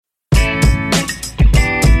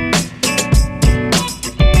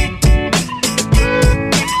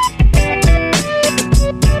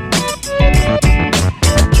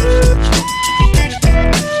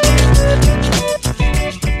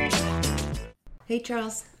Hey,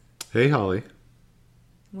 Charles. Hey, Holly.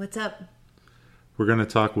 What's up? We're going to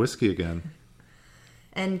talk whiskey again.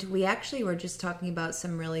 And we actually were just talking about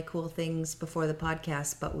some really cool things before the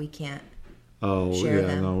podcast, but we can't share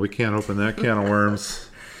them. No, we can't open that can of worms.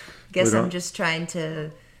 Guess I'm just trying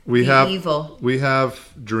to be evil. We have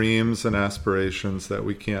dreams and aspirations that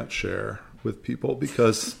we can't share with people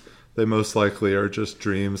because they most likely are just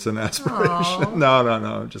dreams and aspirations. No,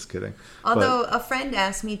 I'm just kidding. Although a friend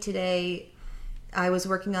asked me today, I was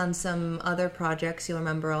working on some other projects. You'll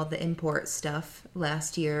remember all the import stuff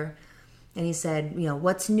last year. And he said,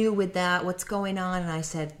 what's new with that? What's going on? And I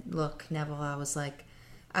said, look, Neville,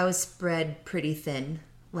 I was spread pretty thin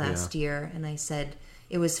last year. And I said,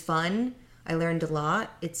 it was fun. I learned a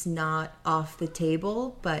lot. It's not off the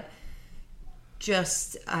table, but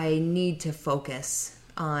just I need to focus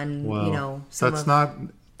on, that's not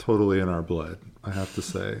totally in our blood, I have to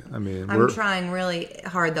say. I mean, I'm trying really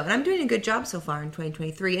hard, though. And I'm doing a good job so far in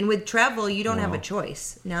 2023. And with travel, you don't have a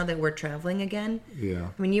choice now that we're traveling again. Yeah.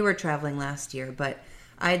 I mean, you were traveling last year, but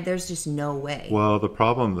there's just no way. Well, the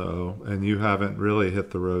problem, though, and you haven't really hit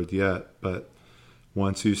the road yet, but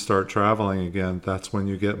once you start traveling again, that's when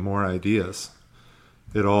you get more ideas.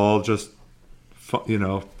 It all just,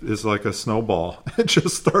 is like a snowball. It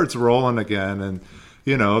just starts rolling again. And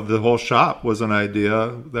the whole shop was an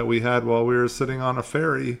idea that we had while we were sitting on a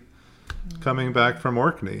ferry coming back from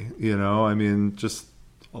Orkney. I mean, just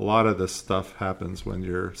a lot of this stuff happens when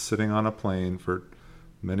you're sitting on a plane for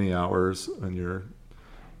many hours and you're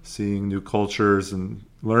seeing new cultures and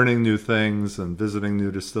learning new things and visiting new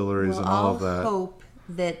distilleries and all of that. I'll hope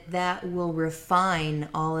that will refine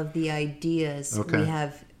all of the ideas we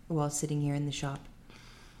have while sitting here in the shop.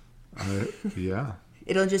 Yeah.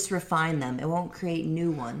 It'll just refine them. It won't create new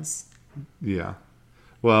ones. Yeah.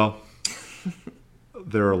 Well,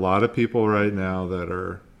 there are a lot of people right now that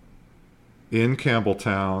are in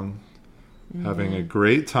Campbelltown having a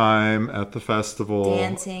great time at the festival.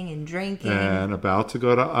 Dancing and drinking. And about to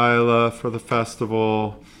go to Isla for the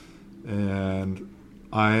festival. And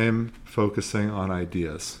I'm focusing on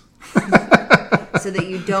ideas. So that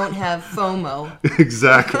you don't have FOMO.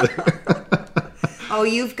 Exactly. Oh,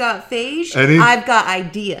 you've got phage? I've got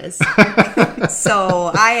ideas.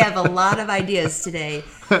 So I have a lot of ideas today.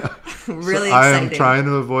 Really exciting. I am trying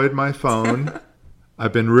to avoid my phone.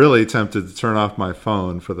 I've been really tempted to turn off my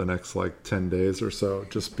phone for the next 10 days or so,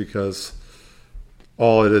 just because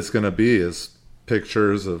all it is going to be is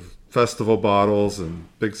pictures of festival bottles and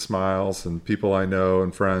big smiles and people I know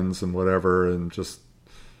and friends and whatever, and just,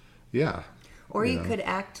 yeah. Or you could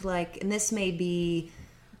act like, and this may be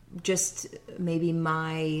just maybe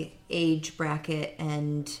my age bracket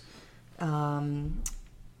and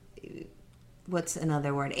what's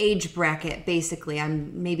another word? Age bracket, basically.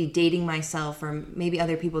 I'm maybe dating myself, or maybe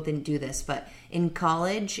other people didn't do this, but in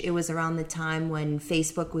college, it was around the time when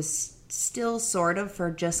Facebook was still sort of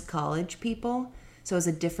for just college people. So it was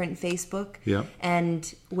a different Facebook. Yeah.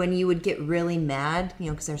 And when you would get really mad,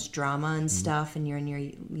 because there's drama and stuff, and you're in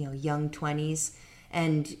your young 20s,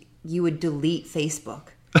 and you would delete Facebook.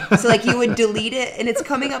 So you would delete it, and it's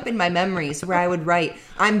coming up in my memories where I would write,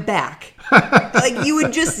 "I'm back." You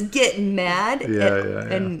would just get mad.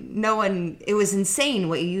 And no one, it was insane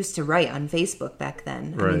what you used to write on Facebook back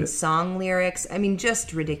then. Right. I mean, song lyrics,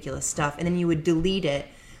 just ridiculous stuff. And then you would delete it.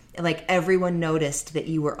 Everyone noticed that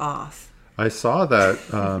you were off. I saw that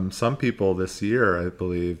some people this year, I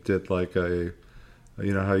believe, did how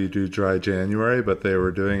you do dry January, but they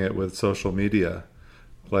were doing it with social media.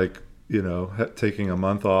 Taking a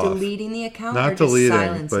month off. Deleting the account? Not or just deleting,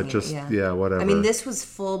 silencing but just, it? Whatever. This was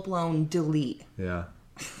full-blown delete. Yeah.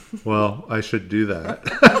 Well, I should do that.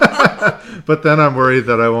 But then I'm worried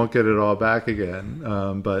that I won't get it all back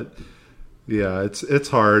again. But, yeah, it's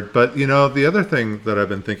hard. But, the other thing that I've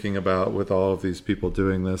been thinking about with all of these people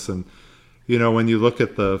doing this, and, when you look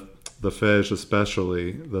at the Fèche,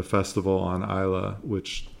 especially, the festival on Isla,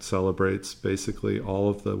 which celebrates basically all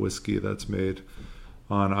of the whiskey that's made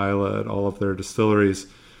on Isla at all of their distilleries,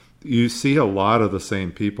 you see a lot of the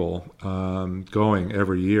same people going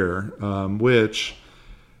every year, which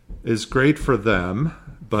is great for them.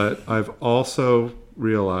 But I've also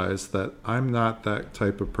realized that I'm not that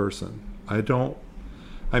type of person. I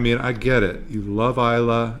get it. You love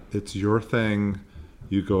Isla. It's your thing.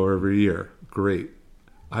 You go every year. Great.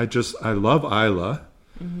 I love Isla,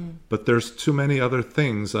 but there's too many other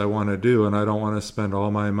things I want to do, and I don't want to spend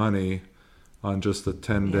all my money on just a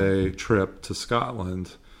 10-day trip to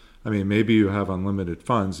Scotland. Maybe you have unlimited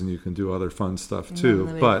funds and you can do other fun stuff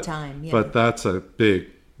too. But that's a big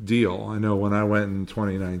deal. I know when I went in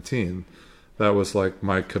 2019, that was like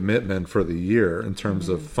my commitment for the year in terms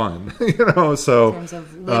of fun, you know. So in terms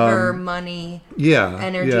of liver, money, yeah,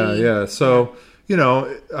 energy. yeah. So you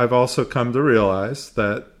know, I've also come to realize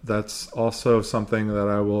that that's also something that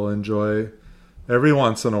I will enjoy every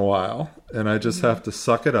once in a while, and I just have to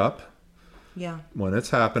suck it up. Yeah. When it's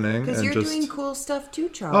happening. Because and you're just doing cool stuff too,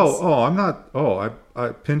 Charles. I'm not. I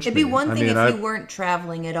pinch It'd me. be one thing I if you weren't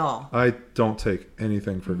traveling at all. I don't take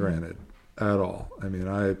anything for granted at all. I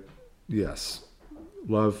mean, yes,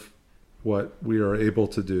 love what we are able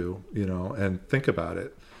to do, you know, and think about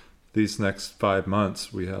it. These next 5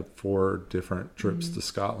 months, we have 4 different trips to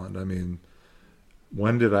Scotland. I mean,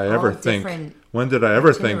 when did I ever think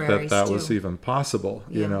that was even possible,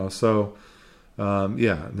 you know? So,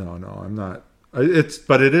 no, I'm not.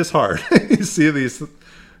 But it is hard. You see these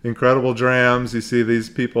incredible drams, you see these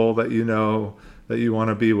people that you know that you want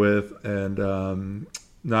to be with, and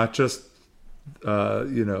not just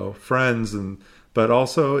friends, but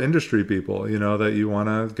also industry people, you know, that you want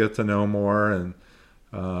to get to know more, and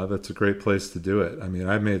that's a great place to do it. I mean,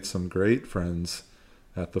 I made some great friends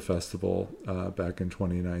at the festival back in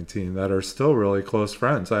 2019 that are still really close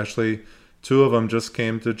friends. Actually, 2 of them just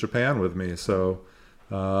came to Japan with me, so.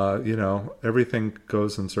 Everything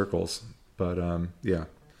goes in circles, but yeah.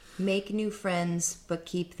 Make new friends, but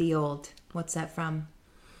keep the old. What's that from?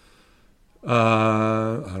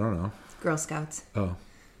 I don't know. Girl Scouts. Oh,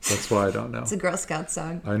 that's why I don't know. It's a Girl Scout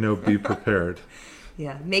song. I know Be Prepared.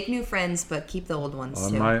 Yeah, make new friends, but keep the old ones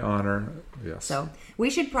On too. my honor, yes. So we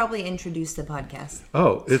should probably introduce the podcast.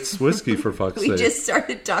 Oh, it's whiskey for fuck's sake. We just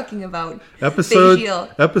started talking about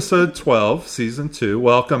episode 12, season 2.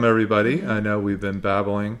 Welcome everybody. I know we've been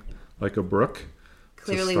babbling like a brook.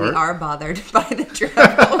 Clearly, we are bothered by the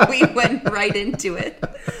travel. We went right into it.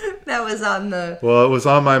 That was on the. Well, it was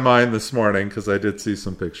on my mind this morning because I did see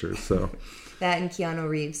some pictures. So that and Keanu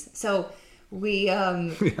Reeves. So we.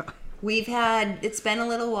 We've had, it's been a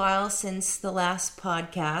little while since the last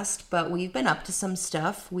podcast, but we've been up to some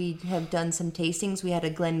stuff. We have done some tastings. We had a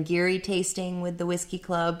Glengarry tasting with the Whiskey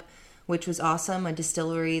Club, which was awesome. A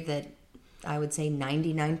distillery that I would say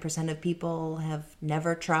 99% of people have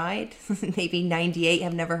never tried. Maybe 98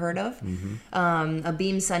 have never heard of. Mm-hmm. A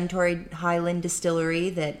Beam Suntory Highland distillery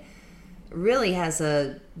that really has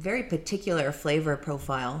a very particular flavor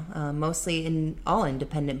profile, mostly in all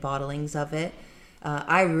independent bottlings of it.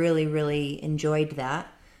 I really, really enjoyed that.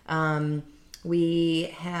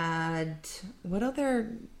 We had, what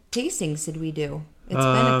other tastings did we do? It's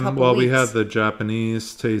been a couple weeks. We had the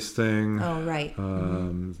Japanese tasting. Oh, right.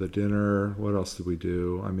 The dinner. What else did we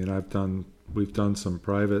do? I mean, we've done some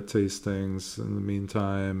private tastings in the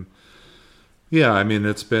meantime. Yeah, I mean,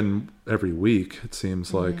 it's been every week. It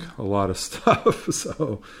seems like a lot of stuff.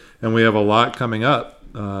 So, and we have a lot coming up,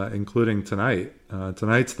 including tonight.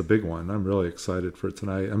 Tonight's the big one. I'm really excited for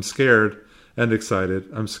tonight. I'm scared and excited.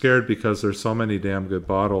 I'm scared because there's so many damn good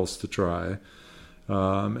bottles to try.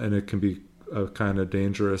 And it can be a kind of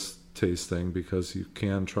dangerous tasting because you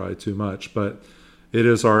can try too much. But it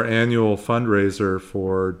is our annual fundraiser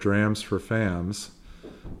for Drams for Fams,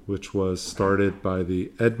 which was started by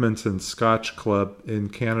the Edmonton Scotch Club in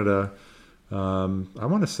Canada, I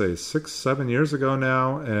want to say 6-7 years ago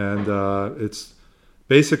now. And it's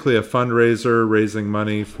basically a fundraiser raising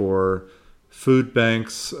money for food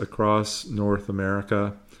banks across North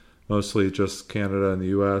America, mostly just Canada and the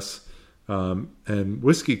U.S., and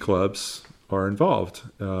whiskey clubs are involved,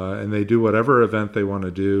 and they do whatever event they want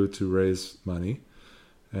to do to raise money.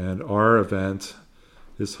 And our event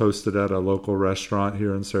is hosted at a local restaurant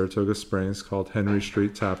here in Saratoga Springs called Henry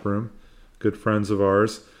Street Tap Room, good friends of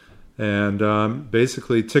ours. And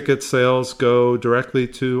basically ticket sales go directly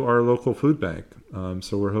to our local food bank.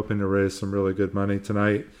 So we're hoping to raise some really good money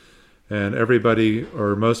tonight. And everybody,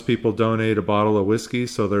 or most people, donate a bottle of whiskey.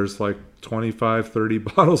 So there's like 25, 30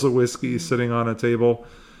 bottles of whiskey sitting on a table.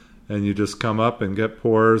 And you just come up and get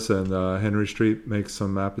pours. And Henry Street makes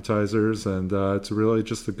some appetizers. And it's really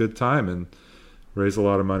just a good time and raise a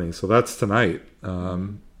lot of money. So that's tonight.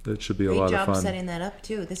 It should be a lot of fun. Great job setting that up,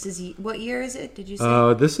 too. This is, what year is it, did you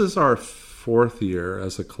say? This is our 4th year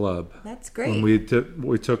as a club. That's great. And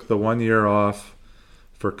we took the 1 year off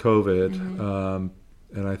for COVID.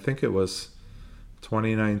 And I think it was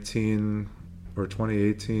 2019 or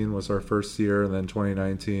 2018 was our first year, and then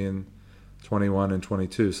 2019, 21, and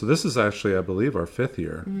 22. So this is actually, I believe, our 5th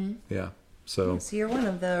year. Mm-hmm. Yeah. So you're one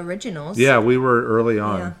of the originals. Yeah, we were early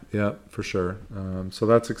on. Yeah, for sure. So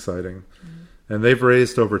that's exciting. Mm-hmm. And they've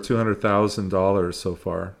raised over $200,000 so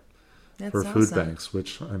far for food banks,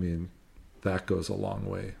 which, I mean, that goes a long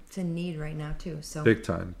way. It's in need right now, too. So big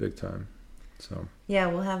time. So yeah,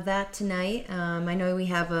 we'll have that tonight. I know we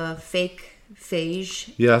have a fake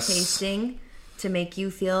phage Yes. tasting to make you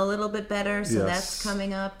feel a little bit better. So Yes. that's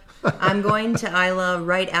coming up. I'm going to Isla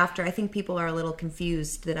right after. I think people are a little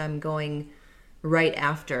confused that I'm going right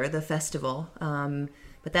after the festival.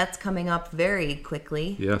 But that's coming up very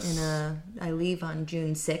quickly. Yes. I leave on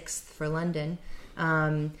June 6th for London.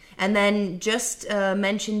 And then just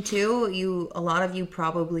mention too, a lot of you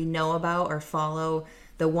probably know about or follow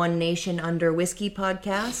the One Nation Under Whiskey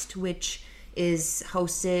podcast, which is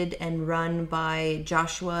hosted and run by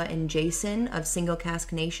Joshua and Jason of Single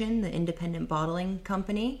Cask Nation, the independent bottling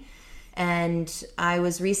company. And I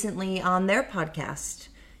was recently on their podcast,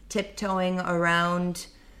 tiptoeing around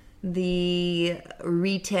the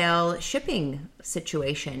retail shipping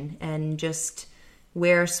situation and just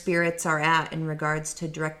where spirits are at in regards to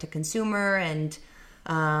direct to consumer. And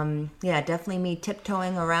definitely me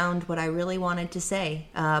tiptoeing around what I really wanted to say.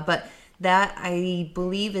 But that, I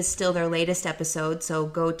believe, is still their latest episode. So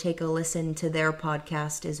go take a listen to their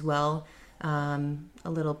podcast as well. A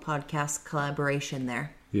little podcast collaboration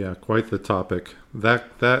there. Yeah, quite the topic.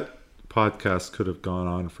 That podcast could have gone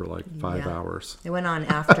on for like 5 hours. It went on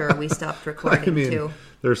after we stopped recording, too.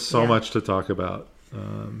 There's so much to talk about.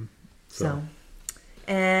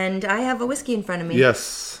 And I have a whiskey in front of me.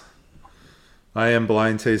 Yes. I am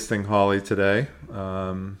blind tasting Holly today.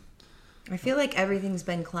 I feel like everything's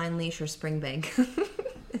been Klein Leash or Springbank.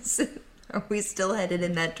 Are we still headed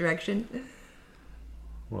in that direction?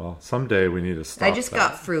 Well, someday we need to stop. I just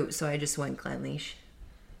got fruit, so I just went Klein Leash.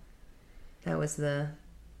 That was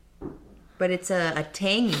but it's a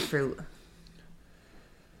tangy fruit.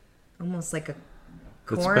 Almost like a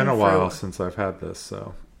corn It's been a while fruit. since I've had this,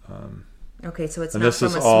 so. Okay, so it's And not this from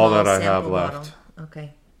is a all small that I have sample left. bottle.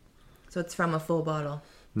 Okay. So it's from a full bottle.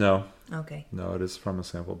 No. Okay. No, it is from a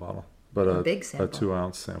sample bottle. But A big sample. A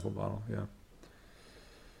 2-ounce sample bottle, yeah.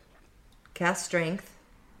 Cast strength.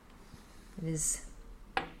 It is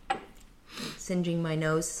singeing my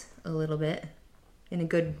nose a little bit in a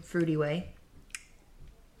good fruity way.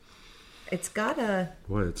 It's got a...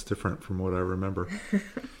 Boy, it's different from what I remember.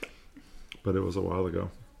 But it was a while ago.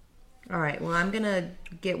 All right, well, I'm going to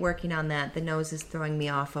get working on that. The nose is throwing me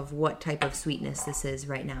off of what type of sweetness this is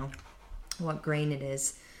right now, what grain it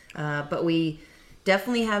is. But we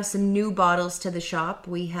definitely have some new bottles to the shop.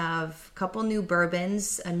 We have a couple new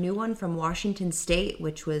bourbons, a new one from Washington State,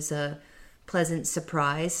 which was a pleasant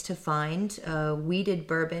surprise to find. A weeded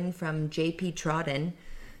bourbon from J.P. Trodden,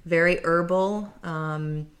 very herbal,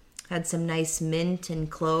 had some nice mint and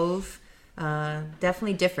clove.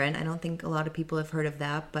 Definitely different. I don't think a lot of people have heard of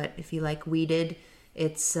that, but if you like weeded, we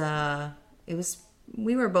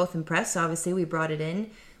were both impressed. Obviously, we brought it in.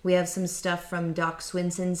 We have some stuff from Doc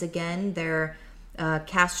Swinson's again, their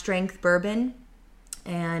cast strength bourbon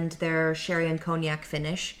and their sherry and cognac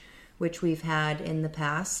finish, which we've had in the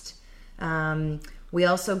past. We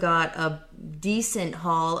also got a decent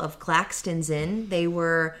haul of Claxtons in.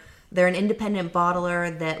 They're an independent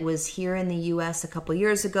bottler that was here in the U.S. a couple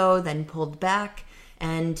years ago, then pulled back,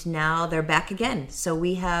 and now they're back again. So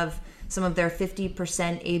we have some of their 50%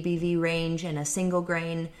 ABV range and a single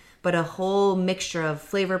grain, but a whole mixture of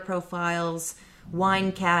flavor profiles,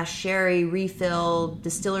 wine cask, sherry, refill,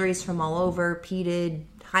 distilleries from all over, peated,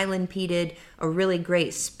 Highland peated, a really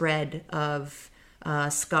great spread of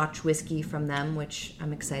Scotch whiskey from them, which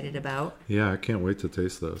I'm excited about. Yeah, I can't wait to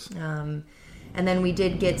taste those. And then we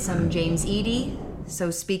did get some James Eady. So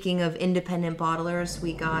speaking of independent bottlers,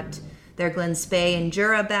 we got their Glen Spey and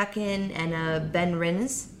Jura back in, and a Ben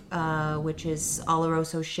Rins, which is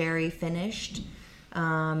Oloroso sherry finished.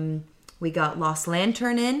 We got Lost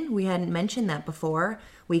Lantern in. We hadn't mentioned that before.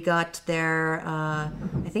 We got their, I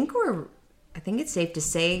think it's safe to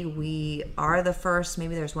say we are the first,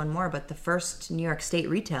 maybe there's one more, but the first New York State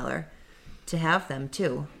retailer to have them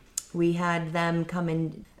too. We had them come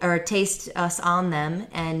in or taste us on them,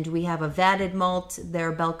 and we have a vatted malt,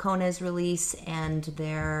 their Balcones release, and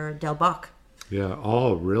their Del Bock. Yeah,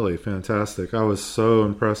 all really fantastic. I was so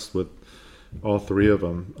impressed with all three of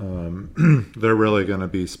them. They're really going to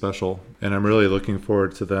be special, and I'm really looking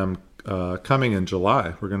forward to them coming in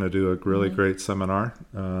July. We're going to do a really great seminar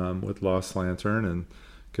with Lost Lantern and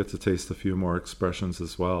get to taste a few more expressions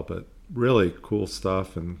as well. But really cool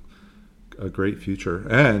stuff and a great future.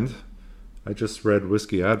 And I just read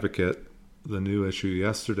Whiskey Advocate, the new issue,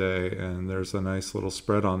 yesterday, and there's a nice little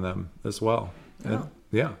spread on them as well. And,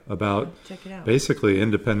 about check it out. Basically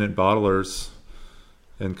independent bottlers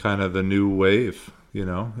and kind of the new wave,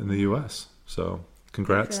 in the U.S. So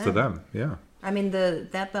congrats to them. Yeah. I mean,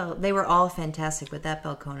 they were all fantastic, but that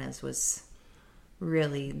Balcones was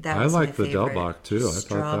really, that was I like my the Del favorite. Bock too. I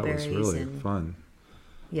thought that was really and fun.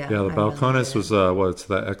 Yeah, Yeah, the I really Balcones enjoyed it. was it's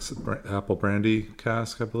the apple brandy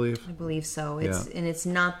cask, I believe. I believe so. Yeah. And it's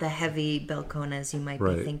not the heavy Belconas you might be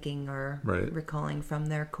Right. thinking or Right. recalling from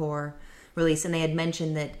their core release. And they had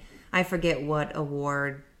mentioned that I forget what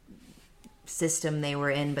award system they were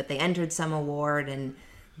in, but they entered some award and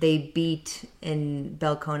they beat in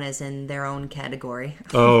Belconas in their own category.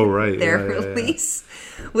 Oh, right. Their Yeah. release,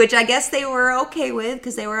 which I guess they were okay with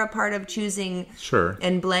because they were a part of choosing Sure.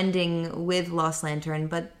 and blending with Lost Lantern,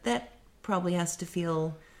 but that probably has to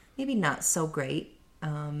feel maybe not so great. I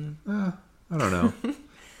don't know.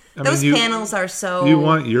 I Those mean, panels are so... you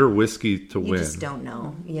want your whiskey to you win. just don't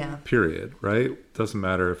know. Yeah. Period. Right? Doesn't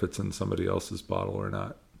matter if it's in somebody else's bottle or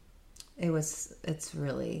not. It's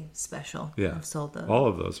really special. Yeah. I've sold those. All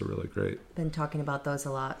of those are really great. Been talking about those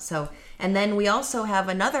a lot. So, and then we also have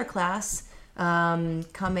another class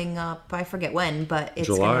coming up. I forget when, but it's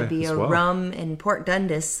July going to be as a well. rum and Port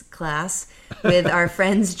Dundas class with our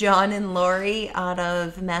friends John and Lori out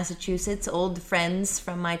of Massachusetts, old friends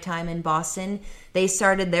from my time in Boston. They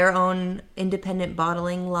started their own independent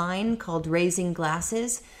bottling line called Raising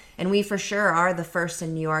Glasses. And we for sure are the first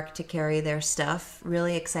in New York to carry their stuff.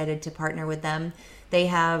 Really excited to partner with them. They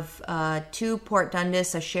have 2 Port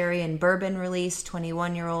Dundas, a sherry and bourbon release,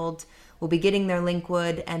 21-year-old. Will be getting their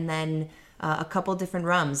Linkwood, and then a couple different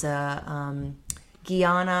rums, Guyana,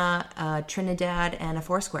 Trinidad, and a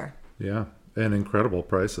Foursquare. Yeah. And incredible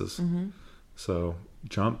prices. Mm-hmm. So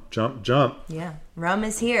jump. Yeah, rum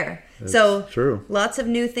is here. It's so true. Lots of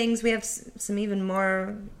new things. We have some even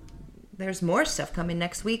more... There's more stuff coming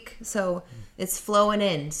next week, so it's flowing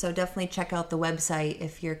in. So definitely check out the website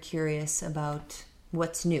if you're curious about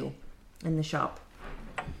what's new in the shop.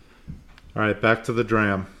 All right, back to the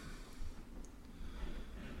dram.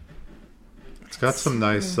 It's got some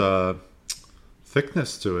nice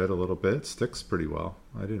thickness to it a little bit. It sticks pretty well.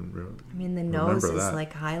 I didn't really I mean, the nose is that.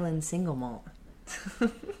 like Highland single malt.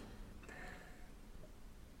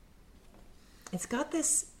 It's got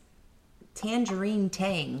this tangerine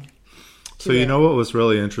tang. So you know what was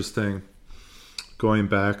really interesting? Going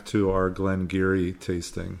back to our Glengarry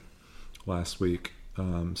tasting last week.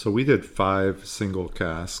 So we did 5 single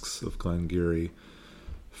casks of Glengarry.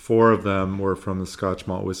 4 of them were from the Scotch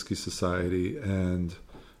Malt Whisky Society, and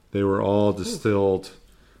they were all distilled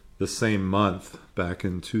the same month back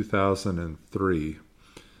in 2003.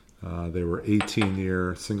 They were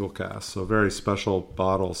 18-year single casks, so very special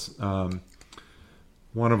bottles.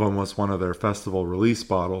 One of them was one of their festival release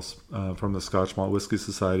bottles from the Scotch Malt Whisky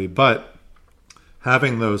Society. But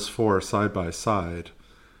having those 4 side by side,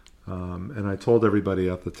 and I told everybody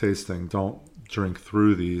at the tasting, don't drink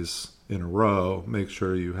through these in a row. Make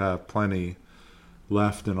sure you have plenty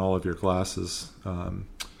left in all of your glasses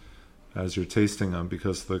as you're tasting them,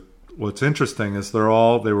 because what's interesting is they were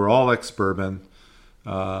all ex-bourbon.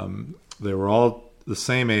 They were all the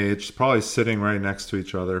same age, probably sitting right next to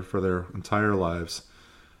each other for their entire lives.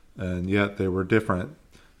 And yet they were different.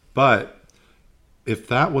 But if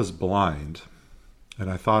that was blind,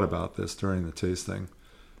 and I thought about this during the tasting,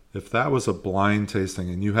 if that was a blind tasting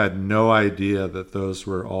and you had no idea that those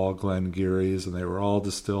were all Glengarrys and they were all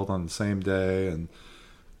distilled on the same day and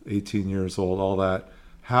 18 years old, all that,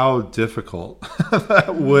 how difficult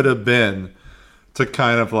that would have been to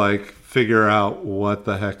kind of like figure out what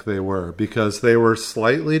the heck they were, because they were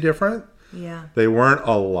slightly different. Yeah. They weren't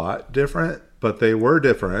a lot different, but they were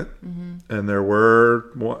different. Mm-hmm. And there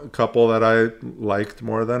were a couple that I liked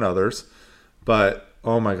more than others. But,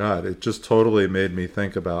 oh my God, it just totally made me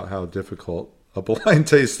think about how difficult a blind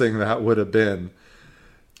tasting that would have been.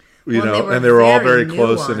 You know, and they were all very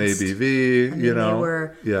close in ABV, you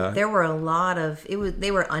know. There were a lot of,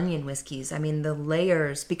 they were onion whiskeys. I mean, the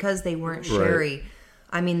layers, because they weren't sherry, right.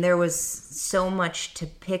 I mean, there was so much to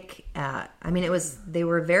pick at. I mean, they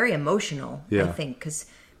were very emotional, I think, because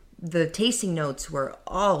the tasting notes were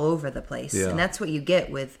all over the place. Yeah. And that's what you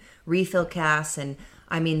get with refill casks. And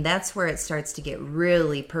I mean, that's where it starts to get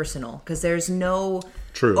really personal, because there's no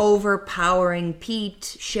overpowering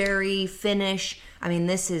peat, sherry, finish. I mean,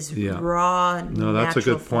 this is raw, no, that's a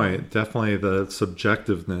good form. point. Definitely the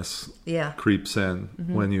subjectiveness creeps in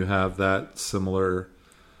when you have that similar,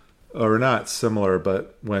 or not similar,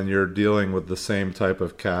 but when you're dealing with the same type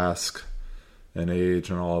of cask and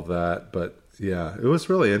age and all of that. But yeah, it was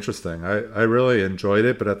really interesting. I really enjoyed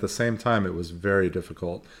it, but at the same time, it was very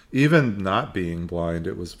difficult. Even not being blind,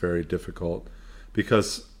 it was very difficult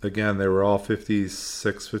because, again, they were all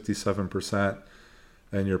 56, 57%.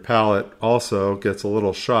 And your palate also gets a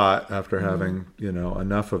little shot after having, you know,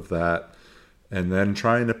 enough of that. And then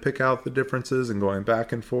trying to pick out the differences and going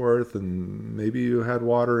back and forth. And maybe you had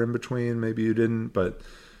water in between, maybe you didn't. But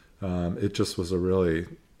it just was a really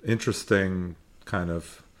interesting kind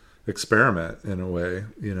of experiment in a way.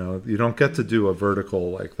 You don't get to do a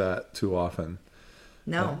vertical like that too often.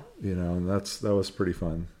 No. And that was pretty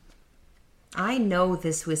fun. I know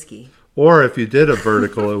this whiskey. Or if you did a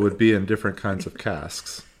vertical, it would be in different kinds of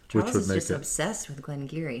casks, Charles which would is make just it obsessed with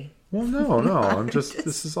Glengarry. Well, no. I'm just.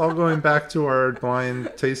 This is all going back to our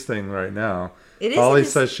blind tasting right now. It is. Holly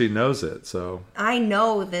says she knows it, so I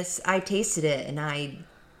know this. I tasted it, and I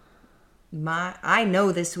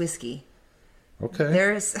know this whiskey. Okay,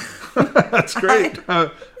 There's. That's great.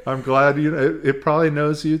 I'm glad it probably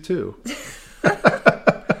knows you too.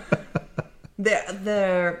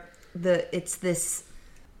 It's this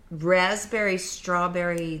raspberry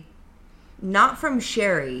strawberry, not from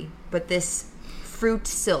sherry, but this fruit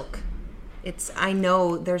silk. I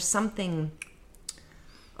know there's something.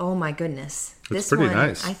 Oh my goodness. It's pretty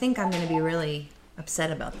nice. I think I'm going to be really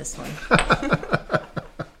upset about this one.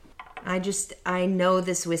 I know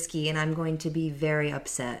this whiskey and I'm going to be very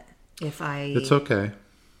upset if I... It's okay.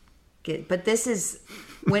 But this is...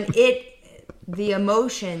 When the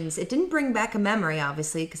emotions... It didn't bring back a memory,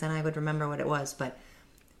 obviously, because then I would remember what it was, but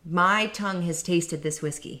my tongue has tasted this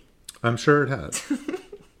whiskey. I'm sure it has.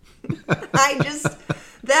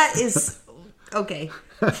 That is... Okay.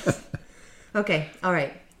 Okay, all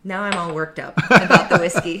right. Now I'm all worked up about the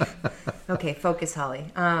whiskey. Okay, focus,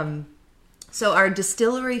 Holly. So our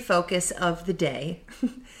distillery focus of the day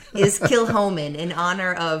is Kilchoman in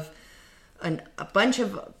honor of a bunch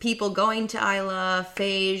of people going to Isla,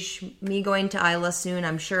 Phage, me going to Isla soon.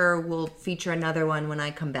 I'm sure we'll feature another one when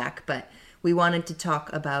I come back. But we wanted to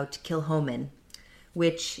talk about Kilchoman,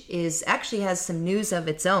 which actually has some news of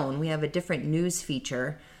its own. We have a different news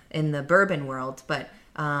feature in the bourbon world, but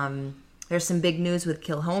there's some big news with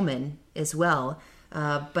Kilchoman as well.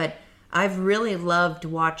 But I've really loved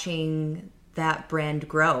watching that brand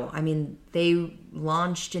grow. I mean, they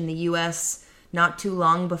launched in the U.S. not too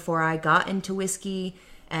long before I got into whiskey,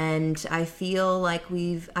 and I feel like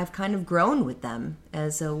I've kind of grown with them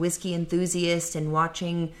as a whiskey enthusiast and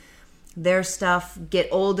watching their stuff get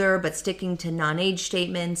older but sticking to non-age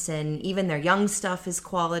statements, and even their young stuff is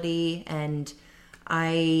quality, and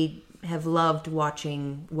I have loved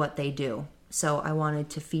watching what they do. So I wanted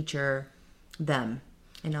to feature them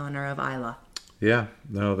in honor of Isla. Yeah,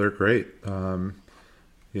 no, they're great.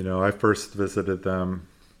 I first visited them,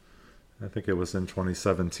 I think it was in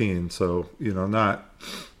 2017. So, not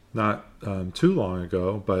too long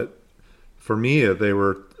ago, but for me, they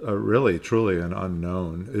were really, truly an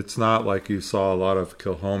unknown. It's not like you saw a lot of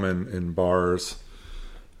Kilchoman in bars.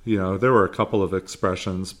 There were a couple of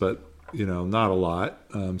expressions, but not a lot.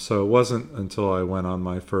 So it wasn't until I went on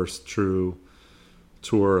my first true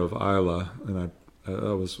tour of Isla, and that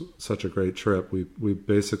was such a great trip. We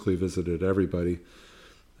basically visited everybody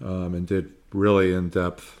and did really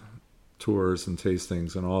in-depth tours and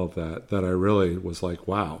tastings and all of that I really was like,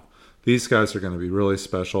 wow, these guys are going to be really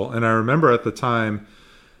special. And I remember at the time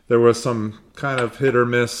there was some kind of hit or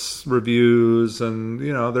miss reviews, and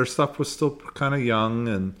their stuff was still kind of young,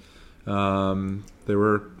 and they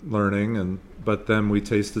were learning, but then we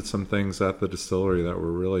tasted some things at the distillery that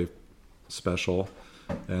were really special.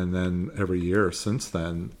 And then every year since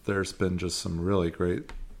then, there's been just some really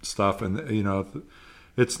great stuff. And,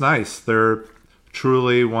 it's nice. They're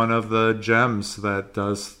truly one of the gems that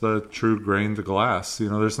does the true grained glass.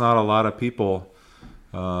 There's not a lot of people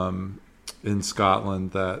in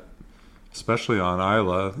Scotland that, especially on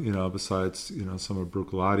Isla, besides, some of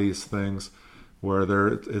Bruichlotti's things, where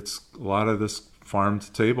it's a lot of this farm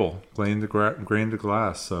to table, grain to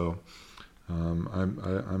glass. So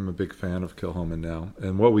I'm a big fan of Kilchoman now,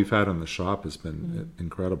 and what we've had in the shop has been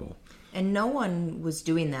incredible. And no one was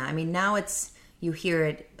doing that. I mean, now you hear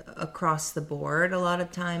it across the board a lot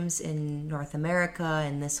of times in North America,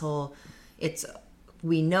 and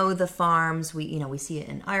we know the farms. We see it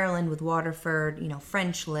in Ireland with Waterford,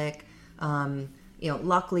 French Lick,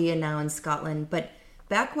 Lochleven now in Scotland. But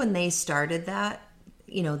back when they started that,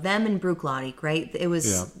 them and Bruichlottic, right?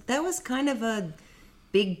 That was kind of a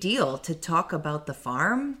big deal to talk about the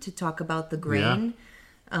farm, to talk about the grain.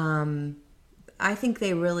 Yeah. I think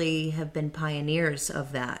they really have been pioneers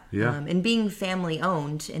of that. Yeah. And being family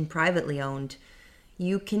owned and privately owned,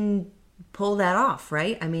 you can pull that off,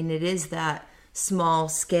 right? I mean, it is that small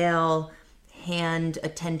scale, hand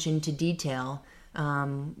attention to detail,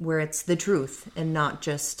 where it's the truth and not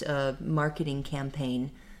just a marketing campaign.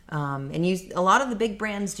 And a lot of the big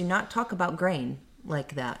brands do not talk about grain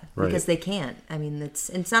like that, right? Because they can't. I mean,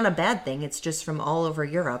 it's not a bad thing. It's just from all over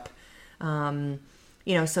Europe.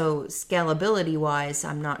 So scalability wise,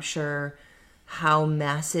 I'm not sure how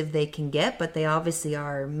massive they can get, but they obviously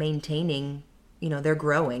are maintaining, they're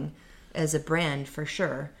growing as a brand for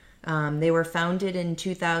sure. They were founded in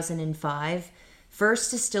 2005.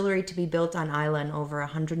 First distillery to be built on Islay in over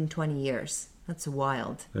 120 years. That's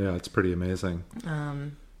wild. Yeah, it's pretty amazing.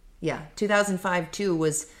 2005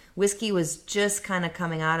 too whiskey was just kind of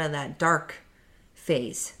coming out of that dark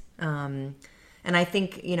phase. And I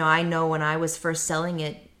think, I know when I was first selling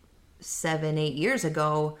it 7-8 years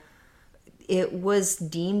ago, it was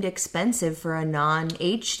deemed expensive for a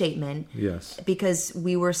non-age statement. Yes. Because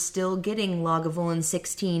we were still getting Lagavulin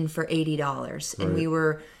 16 for $80. And we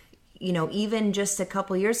were, even just a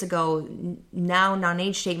couple years ago, now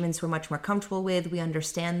non-age statements we're much more comfortable with. We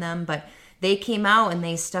understand them. But they came out and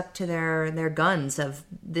they stuck to their guns of,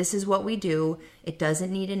 this is what we do. It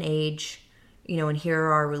doesn't need an age, and here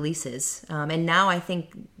are our releases. And now I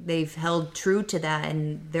think they've held true to that.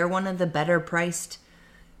 And they're one of the better priced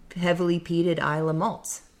heavily peated Islay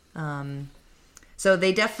malts. So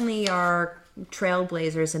they definitely are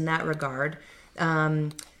trailblazers in that regard.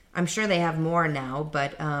 I'm sure they have more now,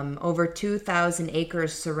 but over 2,000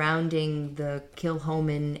 acres surrounding the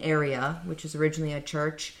Kilchoman area, which is originally a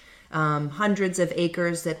church. Hundreds of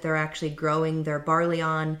acres that they're actually growing their barley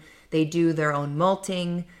on. They do their own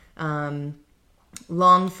malting, long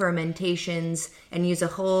fermentations, and use a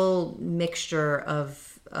whole mixture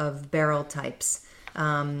of barrel types.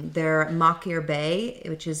 Their Machir Bay,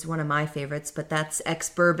 which is one of my favorites, but that's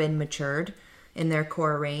ex-bourbon matured in their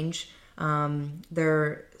core range.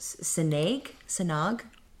 Their Sinag,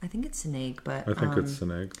 I think it's Sinag, but I think it's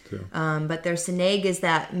Sinag too. But their Sinag is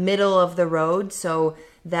that middle of the road, so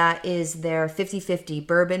that is their 50-50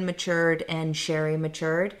 bourbon matured and sherry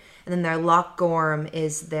matured. And then their Loch Gorm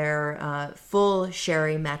is their full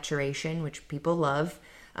sherry maturation, which people love.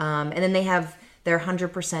 And then they have their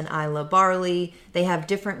 100% Islay barley. They have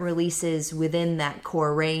different releases within that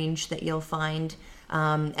core range that you'll find.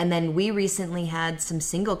 And then we recently had some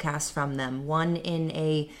single casks from them. One in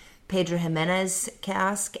a Pedro Jimenez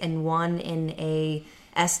cask and one in a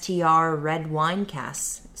STR red wine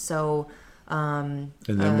cask. So... and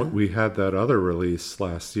then we had that other release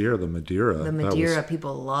last year, the Madeira. The Madeira,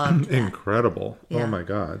 people loved that. Incredible. Yeah. Oh my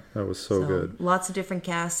God. That was so good. Lots of different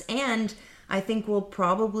casks. And I think we'll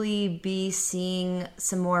probably be seeing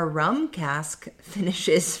some more rum cask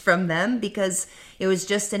finishes from them, because it was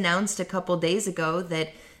just announced a couple days ago that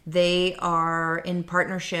they are in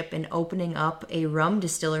partnership and opening up a rum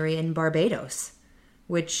distillery in Barbados,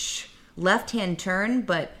 which left-hand turn,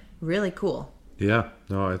 but really cool. Yeah,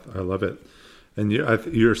 no, I love it. And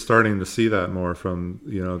you're starting to see that more from,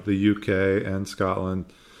 the UK and Scotland,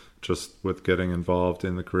 just with getting involved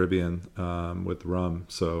in the Caribbean with rum.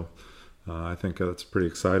 So I think that's pretty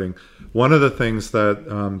exciting. One of the things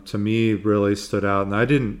that to me really stood out, and I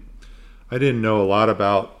didn't know a lot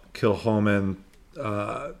about Kilchoman,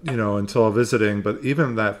 until visiting. But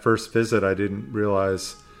even that first visit, I didn't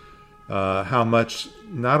realize how much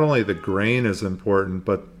not only the grain is important,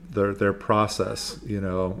 but their process.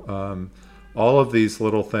 All of these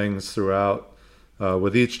little things throughout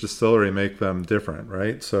with each distillery make them different,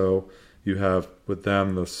 right? So you have with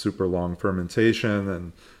them the super long fermentation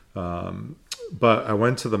and. But I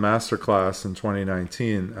went to the master class in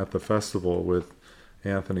 2019 at the festival with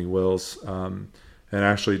Anthony Wills, and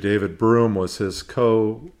actually David Broom was his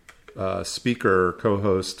co-host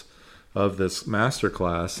of this master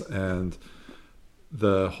class, and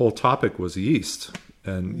the whole topic was yeast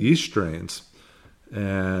and yeast strains.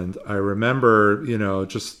 And I remember,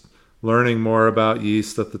 just learning more about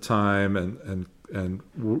yeast at the time and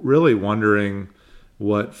really wondering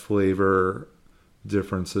what flavor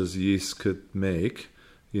differences yeast could make.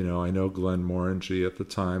 I know Glenmorangie at the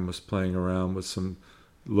time was playing around with some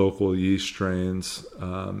local yeast strains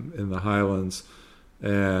in the Highlands,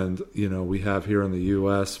 and we have here in the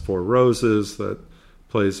U.S. Four Roses that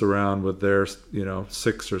plays around with their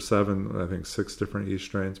 6 or 7, I think 6 different yeast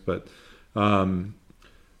strains. But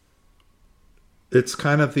it's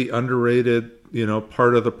kind of the underrated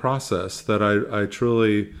part of the process that I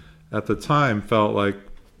truly at the time felt like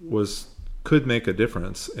could make a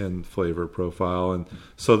difference in flavor profile. And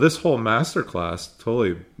so this whole masterclass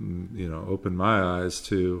totally, opened my eyes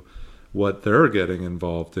to what they're getting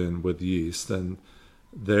involved in with yeast, and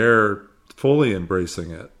they're fully embracing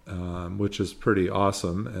it, which is pretty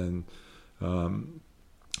awesome. And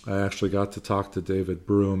I actually got to talk to David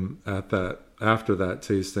Broom after that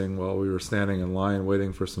tasting while we were standing in line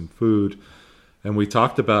waiting for some food, and we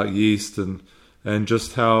talked about yeast and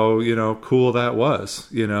just how, cool that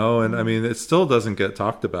was, and I mean, it still doesn't get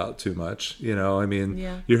talked about too much,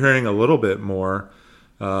 You're hearing a little bit more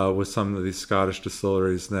with some of these Scottish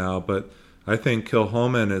distilleries now, but I think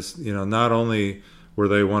Kilchoman is, not only were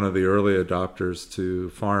they one of the early adopters to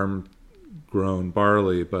farm grown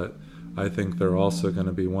barley, but I think they're also going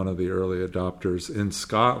to be one of the early adopters in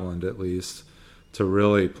Scotland, at least, to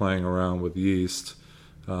really playing around with yeast.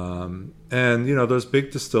 And, those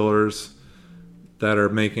big distillers that are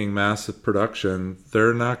making massive production,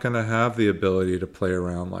 they're not going to have the ability to play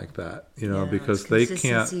around like that, because they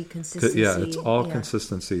can't. Consistency. Yeah, it's all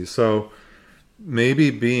consistency. So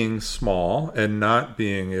maybe being small and not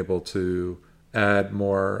being able to add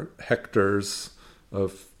more hectares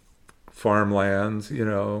of farmland,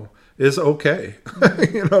 is okay.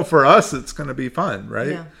 For us, it's going to be fun,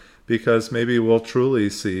 right? Yeah. Because maybe we'll truly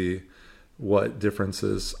see what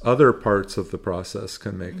differences other parts of the process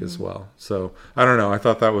can make as well. So I don't know. I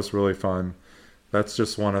thought that was really fun. That's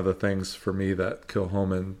just one of the things for me that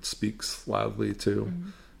Kilchoman speaks loudly to,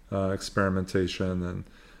 experimentation. And,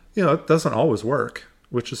 it doesn't always work,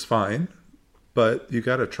 which is fine, but you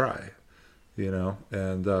got to try,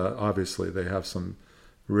 and obviously they have some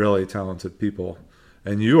really talented people.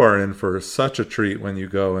 And you are in for such a treat when you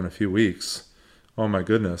go in a few weeks. Oh my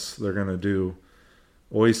goodness, they're going to do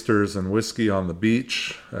oysters and whiskey on the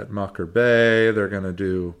beach at Mocker Bay. They're going to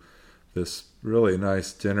do this really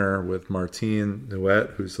nice dinner with Martine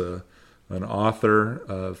Nuet, who's an author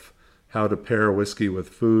of How to Pair Whiskey with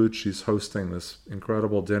Food. She's hosting this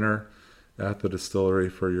incredible dinner at the distillery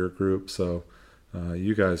for your group. So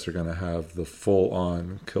you guys are going to have the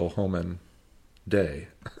full-on Kilchoman day.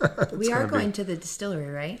 We are going to the distillery,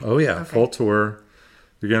 right? Oh, yeah. Okay. Full tour.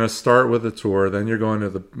 You're going to start with a tour. Then you're going to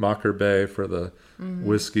the Mocker Bay for the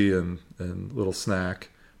whiskey and little snack.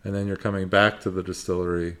 And then you're coming back to the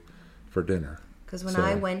distillery for dinner. Because when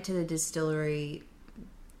I went to the distillery,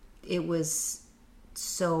 it was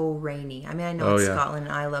so rainy. I mean, I know it's Scotland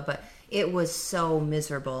and Islay, but it was so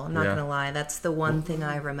miserable. I'm not going to lie. That's the one thing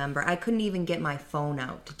I remember. I couldn't even get my phone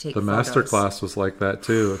out to take photos. The master class was like that,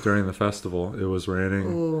 too, during the festival. It was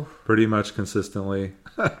raining pretty much consistently.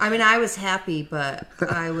 I mean, I was happy, but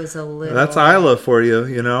I was a little... That's Islay for you,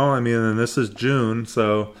 I mean, and this is June,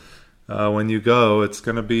 so when you go, it's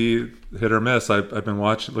going to be hit or miss. I've been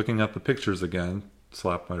looking at the pictures again,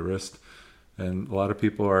 slap my wrist, and a lot of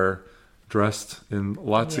people are dressed in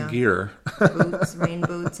lots of gear. Boots, rain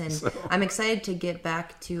boots, and I'm excited to get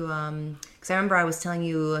back to, because I remember I was telling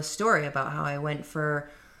you a story about how I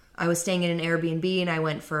was staying in an Airbnb and I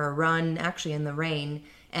went for a run, actually in the rain,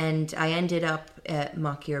 and I ended up at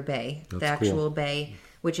Mocker Bay, the actual bay,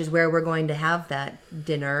 which is where we're going to have that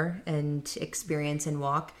dinner and experience and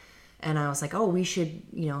walk. And I was like, oh, we should,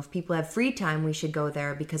 if people have free time, we should go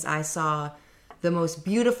there, because I saw the most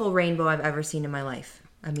beautiful rainbow I've ever seen in my life.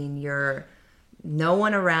 I mean, no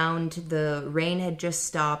one around, the rain had just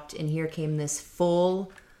stopped, and here came this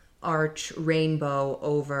full arch rainbow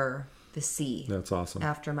over the sea. That's awesome.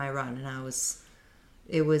 After my run, and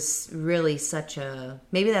it was really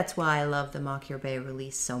maybe that's why I love the Mocker Bay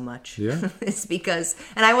release so much. Yeah. It's because,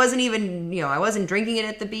 and I wasn't even, I wasn't drinking it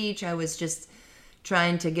at the beach. I was just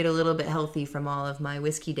trying to get a little bit healthy from all of my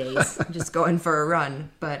whiskey days, just going for a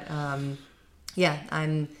run. But, I'm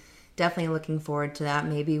definitely looking forward to that.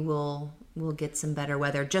 Maybe we'll get some better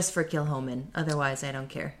weather just for Kilchoman. Otherwise, I don't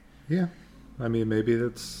care. Yeah. I mean, maybe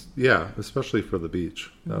especially for the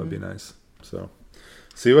beach. That would be nice. So,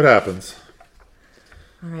 see what happens.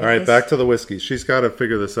 All right, back to the whiskey. She's got to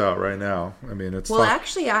figure this out right now. I mean, it's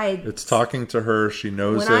it's talking to her. She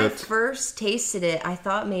knows When I first tasted it, I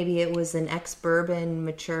thought maybe it was an ex-bourbon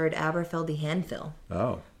matured Aberfeldy handfill.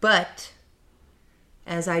 Oh. But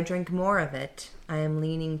as I drink more of it, I am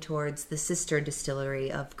leaning towards the sister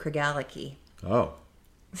distillery of Craigellachie. Oh.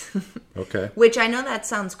 Okay. Which I know that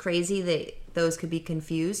sounds crazy that those could be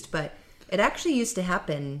confused, but it actually used to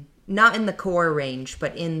happen, not in the core range,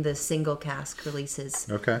 but in the single cask releases.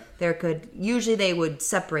 Okay. Usually they would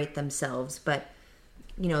separate themselves, but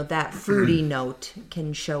that fruity note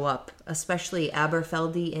can show up, especially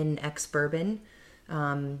Aberfeldy in ex-bourbon.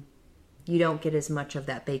 You don't get as much of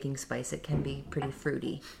that baking spice. It can be pretty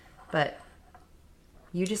fruity, but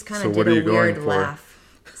you just kind of did a weird laugh.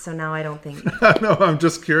 So now I don't think. No, I'm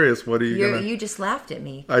just curious. What are you gonna? You just laughed at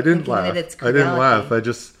me. I didn't laugh. I didn't laugh.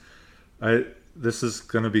 This is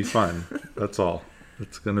gonna be fun. That's all.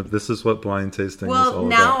 This is what blind tasting is all about. Well,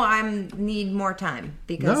 now I need more time,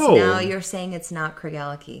 because now you're saying it's not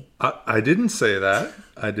Craigellachie. I didn't say that.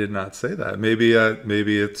 I did not say that. Maybe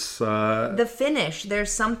it's the finish.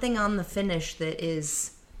 There's something on the finish that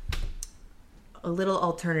is a little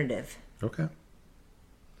alternative. Okay.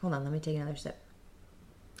 Hold on, let me take another sip.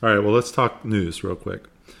 All right, well, let's talk news real quick.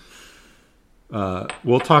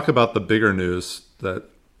 We'll talk about the bigger news that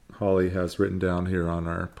Holly has written down here on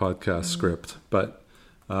our podcast script. But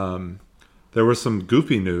there was some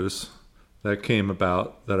goofy news that came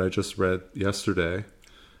about that I just read yesterday.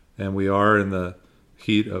 And we are in the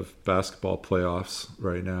heat of basketball playoffs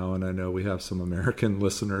right now. And I know we have some American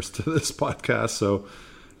listeners to this podcast. So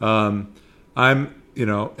I'm,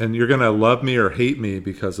 and you're going to love me or hate me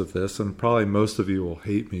because of this. And probably most of you will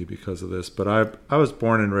hate me because of this. But I was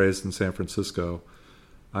born and raised in San Francisco.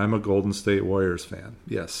 I'm a Golden State Warriors fan.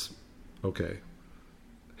 Yes. Okay.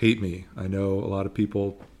 Hate me. I know a lot of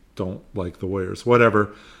people don't like the Warriors.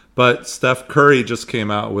 Whatever. But Steph Curry just came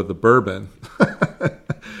out with a bourbon.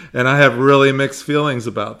 And I have really mixed feelings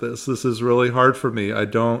about this. This is really hard for me. I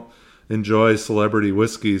don't enjoy celebrity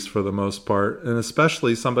whiskeys for the most part. And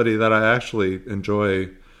especially somebody that I actually enjoy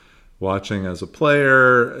watching as a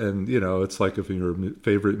player. And, it's like if your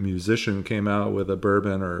favorite musician came out with a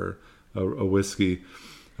bourbon or a whiskey.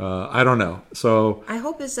 I don't know. So I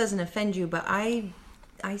hope this doesn't offend you, but I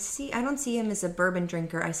don't see him as a bourbon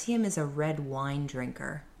drinker. I see him as a red wine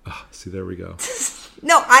drinker. See, there we go.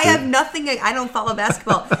 No, I have nothing. I don't follow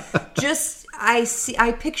basketball. Just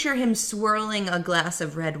I picture him swirling a glass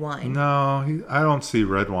of red wine. No, I don't see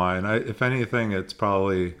red wine. If anything, it's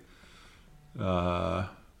probably white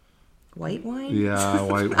wine. Yeah,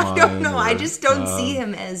 white wine. I don't know. I just don't see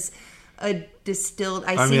him as a distilled.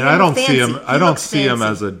 I don't see him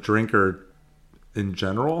as a drinker in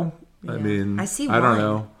general. Yeah. I see wine. I don't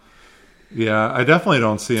know. Yeah, I definitely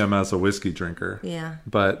don't see him as a whiskey drinker. Yeah.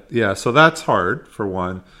 But yeah, so that's hard for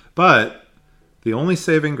one. But the only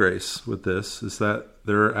saving grace with this is that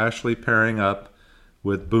they're actually pairing up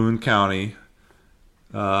with Boone County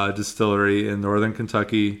Distillery in Northern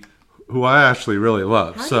Kentucky, who I actually really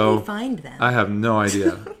love. How did we find them? I have no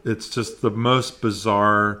idea. It's just the most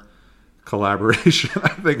bizarre collaboration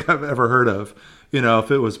I think I've ever heard of. If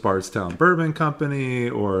it was Bardstown Bourbon Company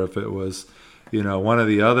or if it was, one of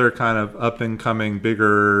the other kind of up-and-coming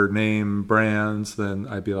bigger name brands, then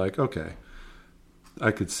I'd be like, okay,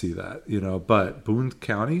 I could see that, But Boone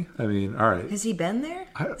County, all right. Has he been there?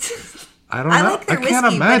 I don't know. Like their I can't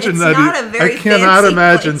whiskey, imagine but it's that. not a very I cannot fancy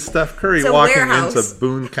imagine place. Steph Curry It's walking warehouse. into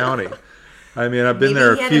Boone County. I've been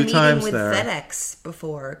there a few times with there. FedEx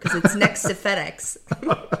before because it's next to FedEx.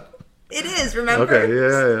 It is, remember? Okay,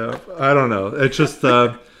 yeah. I don't know. It's just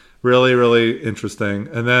really, really interesting.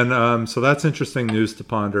 And then, so that's interesting news to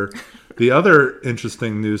ponder. The other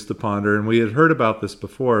interesting news to ponder, and we had heard about this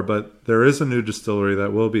before, but there is a new distillery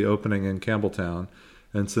that will be opening in Campbelltown.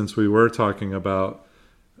 And since we were talking about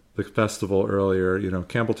the festival earlier,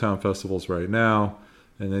 Campbelltown Festival's right now,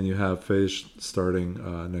 and then you have Phage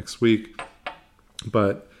starting next week.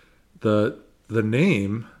 But the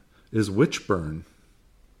name is Witchburn.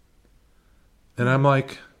 And I'm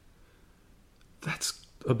like, that's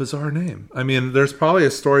a bizarre name. There's probably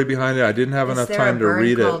a story behind it. I didn't have enough time to read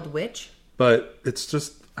it. Is there a burn called Witch? But it's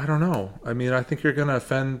just, I don't know. I think you're going to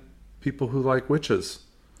offend people who like witches.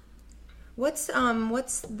 What's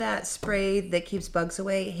that spray that keeps bugs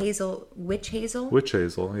away? Witch hazel? Witch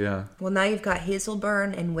hazel, yeah. Well, now you've got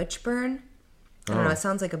hazelburn and witchburn. I don't know. It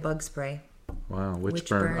sounds like a bug spray. Wow,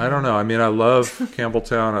 Witchburn. I don't know. I love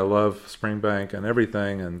Campbelltown. I love Springbank and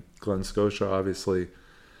everything, and Glen Scotia, obviously.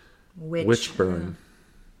 Witchburn.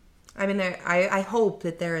 I hope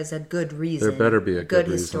that there is a good reason. There better be a good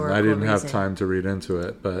reason. Historical I didn't have reason. time to read into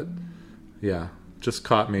it, but yeah, just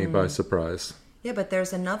caught me by surprise. Yeah, but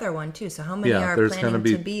there's another one too. So how many are planning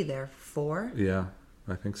to be there? 4? Yeah,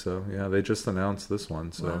 I think so. Yeah, they just announced this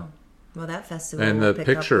one. So. Wow. Well, that festival and will the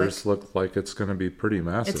pick pictures up look like it's going to be pretty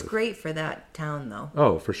massive. It's great for that town, though.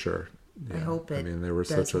 Oh, for sure. Yeah. I hope it they were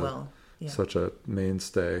does such a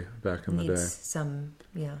mainstay back in the day. Needs some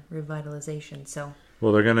revitalization. So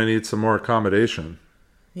well, they're going to need some more accommodation.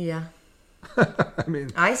 Yeah.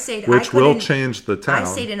 I stayed. Which will change the town. I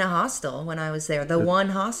stayed in a hostel when I was there, one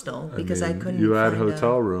hostel, because I couldn't. You add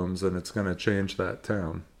hotel rooms, and it's going to change that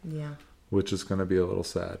town. Yeah. Which is going to be a little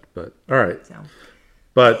sad, but all right. So.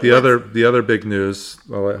 But the other big news,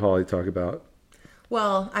 I'll let Holly talk about.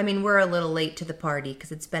 Well, we're a little late to the party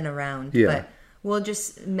because it's been around. Yeah. But we'll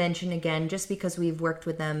just mention again, just because we've worked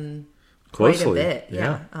with them closely. Quite a bit.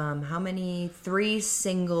 Yeah. How many? 3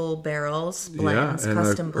 single barrels, blends, and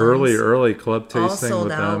custom blends. Early club tasting all sold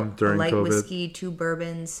with out, them during light COVID. whiskey, 2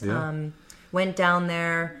 bourbons. Yeah. Went down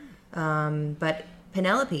there. But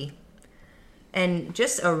Penelope. And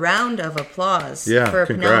just a round of applause for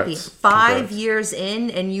Penelope. 5 years in,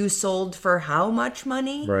 and you sold for how much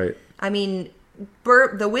money? Right.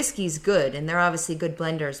 The whiskey's good, and they're obviously good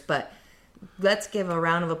blenders, but let's give a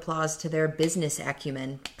round of applause to their business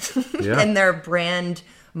acumen and their brand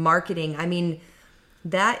marketing.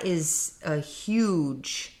 That is a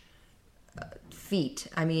huge feat.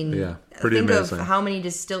 I mean, Yeah, pretty think amazing. of how many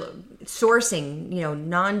sourcing,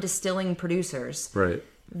 non-distilling producers Right.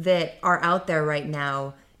 that are out there right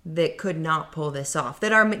now that could not pull this off,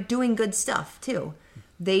 that are doing good stuff too.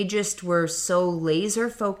 They just were so laser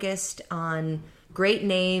focused on great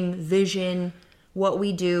name, vision, what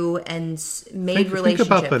we do, and made relationships.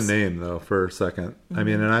 Think about the name, though, for a second. I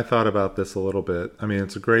mean, and I thought about this a little bit. I mean,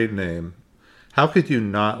 it's a great name. How could you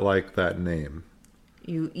not like that name?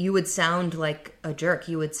 You would sound like a jerk.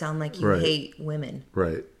 You would sound like you Right. hate women.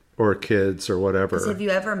 Right. Or kids or whatever. Because have you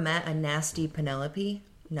ever met a nasty Penelope?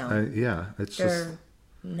 No. Yeah, it's They're just...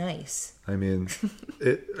 nice. I mean,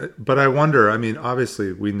 but I wonder, I mean,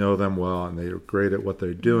 obviously we know them well and they're great at what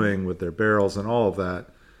they're doing with their barrels and all of that.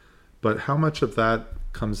 But how much of that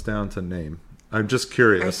comes down to name? I'm just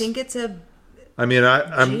curious. I think it's a... I mean,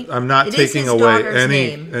 I'm not It is taking his away daughter's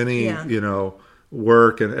any name. Yeah.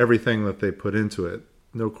 Work and everything that they put into it.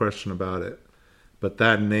 No question about it. But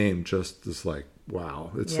that name just is like,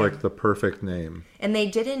 wow. It's Yeah. like the perfect name. And they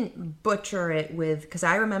didn't butcher it with... Because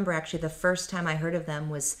I remember actually the first time I heard of them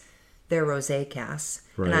was their rosé cask.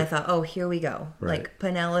 Right. And I thought, oh, here we go. Right. Like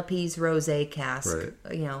Penelope's rosé cask. Right.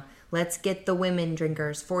 Let's get the women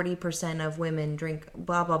drinkers. 40% of women drink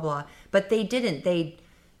blah, blah, blah. But they didn't. They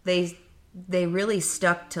really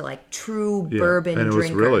stuck to like true bourbon and it was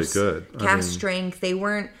drinkers. really good. Cask strength.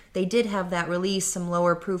 They did have that release, some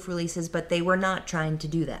lower proof releases, but they were not trying to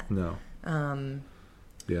do that. No.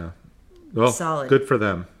 Yeah. Well, solid. good for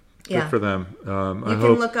them. Yeah. Good for them. You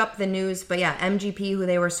can look up the news, but yeah, MGP, who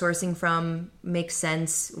they were sourcing from, makes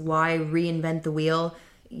sense. Why reinvent the wheel?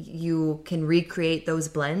 You can recreate those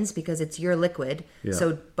blends because it's your liquid. Yeah.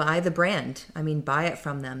 So buy the brand. I mean, buy it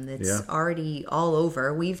from them. It's already all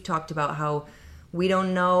over. We've talked about how we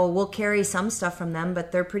don't know. We'll carry some stuff from them,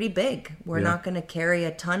 but they're pretty big. We're not going to carry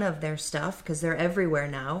a ton of their stuff because they're everywhere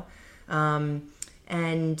now. And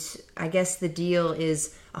I guess the deal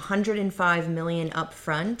is $105 million up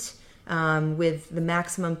front, with the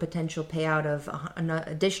maximum potential payout of an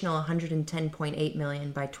additional $110.8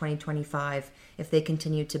 million by 2025 if they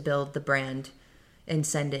continue to build the brand and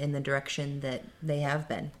send it in the direction that they have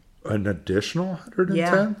been. An additional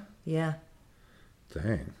 110? Yeah.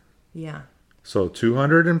 Dang. Yeah. So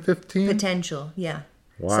 215? Potential, yeah.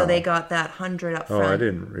 Wow. So they got that 100 up front. Oh, I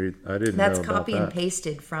didn't That's know about copy and that.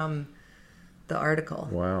 pasted from the article.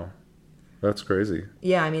 Wow. That's crazy.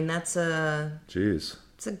 Yeah, I mean, it's a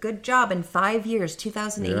good job in 5 years,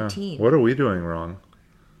 2018. Yeah. What are we doing wrong?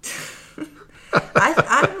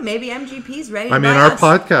 I don't know, maybe MGP's ready to I mean, buy our us.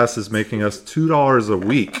 podcast is making us $2 a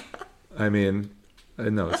week. I mean,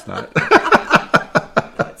 no, it's not.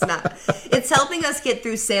 It's not. It's helping us get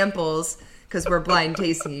through samples because we're blind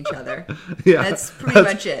tasting each other. Yeah, That's pretty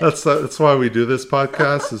much it. That's why we do this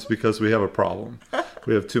podcast, is because we have a problem.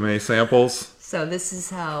 We have too many samples. So this is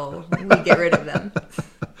how we get rid of them.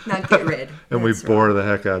 Not get rid. And we That's bore wrong. the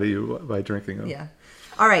heck out of you by drinking them. Yeah.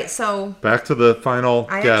 All right, so Back to the final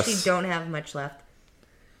I guess. actually don't have much left.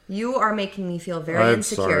 You are making me feel very I'm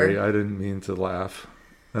insecure. sorry. I didn't mean to laugh.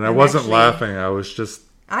 And I wasn't laughing. I was just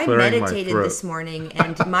I clearing my meditated throat. this morning,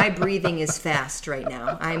 and my breathing is fast right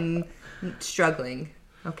now. I'm struggling.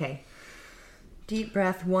 Okay. Deep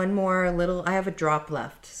breath. One more little. I have a drop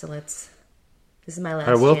left, so let's. This is my last.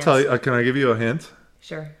 I will chance. tell you. Can I give you a hint?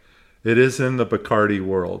 Sure. It is in the Bacardi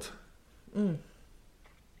world.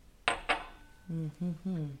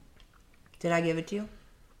 Did I give it to you?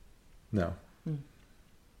 No.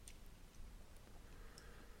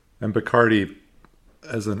 And Bacardi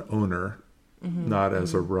as an owner, not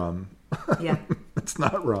as a rum. Yeah. It's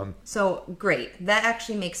not rum. So great. That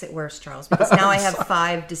actually makes it worse, Charles, because now I have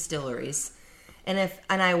 5 distilleries, and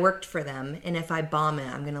I worked for them, and if I bomb it,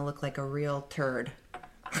 I'm gonna look like a real turd.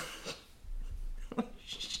 Oh,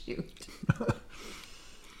 shoot.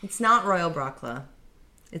 It's not Royal Brocla.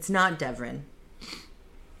 It's not Devron.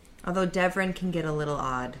 Although Devron can get a little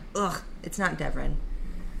odd. Ugh, it's not Devron.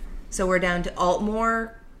 So we're down to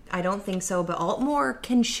Altmore. I don't think so, but Altmore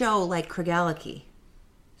can show like Craigellachie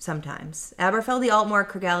sometimes. Aberfeldy, Altmore,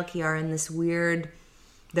 Craigellachie are in this weird...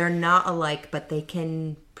 They're not alike, but they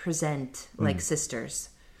can present like sisters.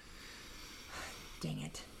 Dang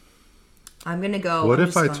it. I'm going to go... What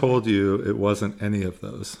if I told you it wasn't any of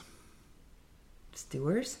those?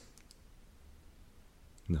 Stewards?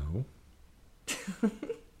 No.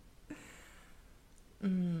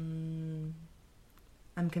 I'm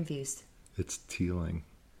confused. It's Teeling.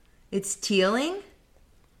 It's Teeling?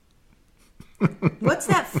 What's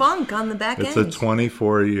that funk on the back It's end? a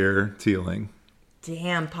 24-year Teeling.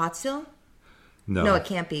 Damn, pot still? No. No, it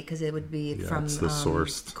can't be because it would be from it's the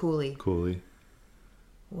sourced. Cooley. Cooley.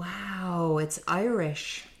 Wow, it's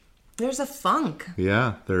Irish. There's a funk.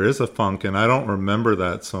 Yeah, there is a funk, and I don't remember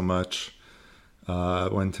that so much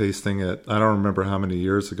when tasting it. I don't remember how many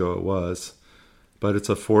years ago it was, but it's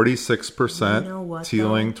a 46%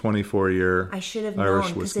 Teeling 24-year I should have Irish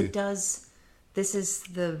known, because whiskey. it does. This is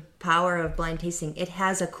the power of blind tasting. It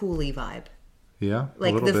has a coolie vibe. Yeah,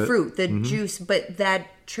 Like a the little bit. fruit, the juice, but that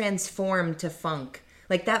transformed to funk.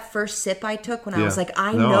 Like that first sip I took when I was like,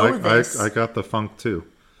 I know this. I got the funk too.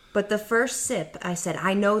 But the first sip, I said,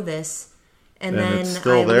 I know this. And then it's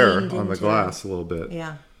still I there leaned on the into, glass a little bit.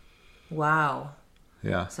 Yeah. Wow.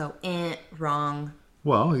 Yeah. So, wrong.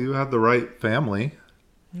 Well, you had the right family.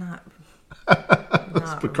 Not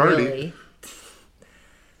Bacardi. really.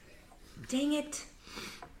 Dang it.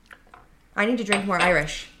 I need to drink more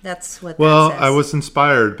Irish. That's what Well, that says. I was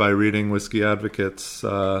inspired by reading Whiskey Advocate's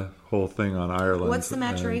whole thing on Ireland. What's the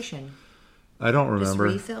maturation? I don't remember.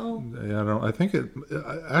 Just refill? Yeah, I don't. I think it.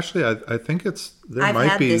 Actually, I think it's. I've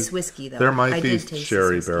had this whiskey, though. There might I be did taste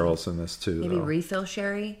sherry this whiskey. barrels in this too. Maybe though. refill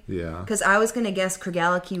sherry? Yeah. Because I was going to guess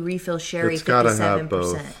Craigellachie refill sherry, It's got to 57%. have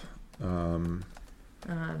both.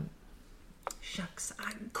 Shucks.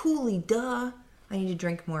 Cooley, duh. I need to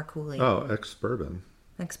drink more Cooley. Oh, ex-bourbon.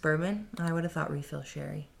 Ex-bourbon? I would have thought refill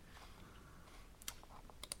sherry.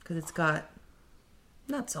 Because it's got,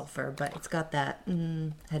 not sulfur, but it's got that,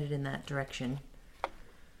 headed in that direction.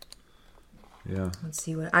 Yeah. Let's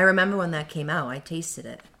see what, I remember when that came out. I tasted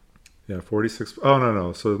it. Yeah, 46. Oh,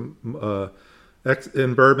 no. So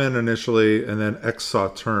in bourbon initially, and then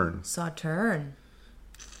ex-sauterne. Sauterne.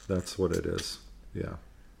 That's what it is. Yeah.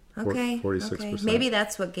 Okay. 46%. Okay. Maybe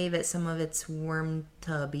that's what gave it some of its worm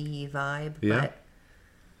tubby vibe. Yeah. But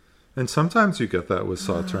And sometimes you get that with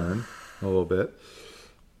sauterne a little bit.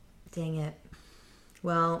 dang it.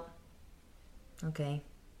 Well, okay.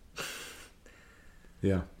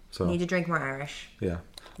 Yeah. So Need to drink more Irish. yeah.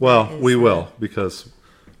 Well, is, we will, because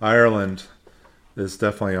Ireland is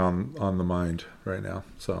definitely on the mind right now.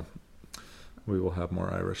 So we will have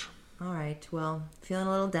more Irish. All right. Well, feeling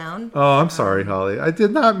a little down. Oh, I'm sorry, Holly. I did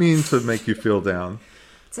not mean to make you feel down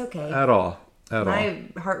It's okay. at all. My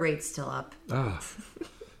heart rate's still up. Ah.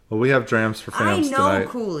 Well, we have drams for I fams know, tonight.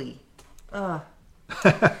 Cooley. Ugh.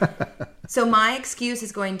 So my excuse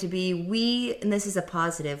is going to be and this is a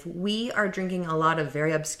positive, we are drinking a lot of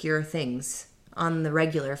very obscure things on the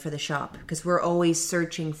regular for the shop because we're always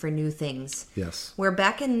searching for new things. Yes. Where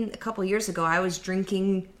back in a couple years ago, I was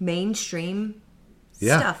drinking mainstream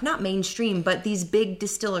stuff. Not mainstream, but these big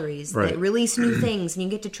distilleries that release new things and you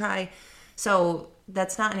get to try. So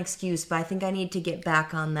that's not an excuse, but I think I need to get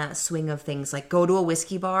back on that swing of things. Like go to a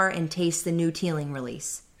whiskey bar and taste the new Teeling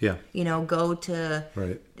release. Yeah. You know, go to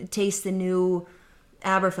taste the new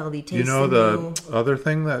Aberfeldy. Taste the other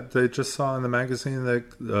thing that they just saw in the magazine,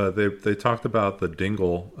 they talked about the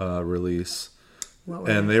Dingle release,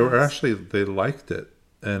 and they liked it,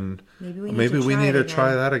 and maybe we need to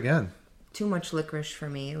try that again. Too much licorice for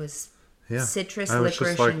me. It was citrus, I was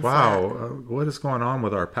licorice, just like, and wow, fat. what is going on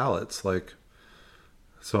with our palates? Like,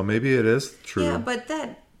 so maybe it is true. Yeah, but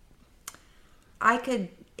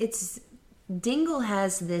Dingle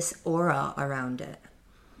has this aura around it.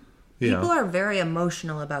 Yeah. People are very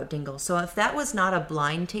emotional about Dingle. So if that was not a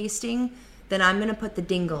blind tasting, then I'm going to put the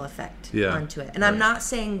Dingle effect onto it. And I'm not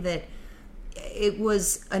saying that it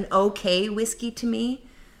was an okay whiskey to me.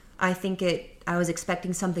 I think I was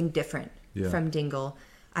expecting something different from Dingle.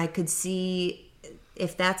 I could see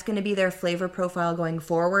if that's going to be their flavor profile going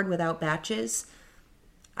forward without batches,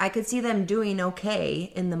 I could see them doing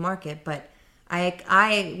okay in the market, but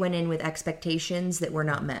I went in with expectations that were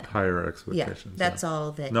not met. Higher expectations. Yeah, that's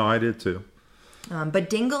all that. No, I did too. But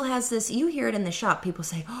Dingle has this, you hear it in the shop, people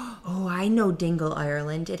say, oh, I know Dingle,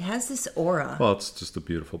 Ireland. It has this aura. Well, it's just a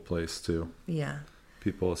beautiful place too. Yeah.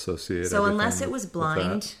 People associate So everything unless it was with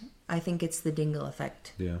blind, that. I think it's the Dingle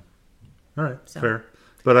effect. Yeah. All right, fair.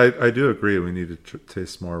 But I do agree we need to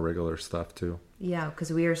taste more regular stuff too. Yeah,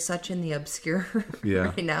 because we are such in the obscure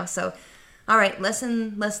right now. So, all right,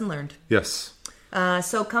 lesson learned. Yes.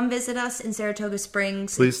 So come visit us in Saratoga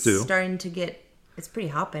Springs. Please do. It's pretty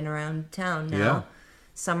hopping around town now. Yeah.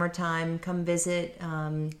 Summertime, come visit.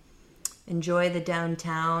 Enjoy the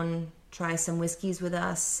downtown. Try some whiskeys with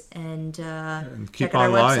us and keep check out our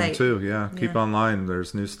online website. too. Yeah, keep online.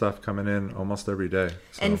 There's new stuff coming in almost every day.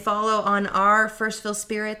 So. And follow on our First Fill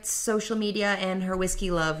Spirits social media and her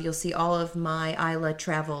Whiskey Love. You'll see all of my Isla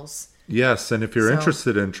travels. Yes, and if you're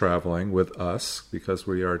interested in traveling with us, because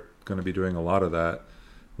we are going to be doing a lot of that,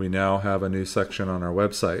 we now have a new section on our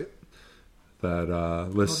website that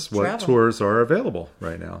lists what tours are available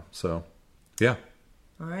right now. So, yeah.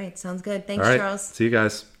 All right, sounds good. Thanks, all right. Charles. See you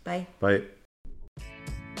guys. Bye. Bye.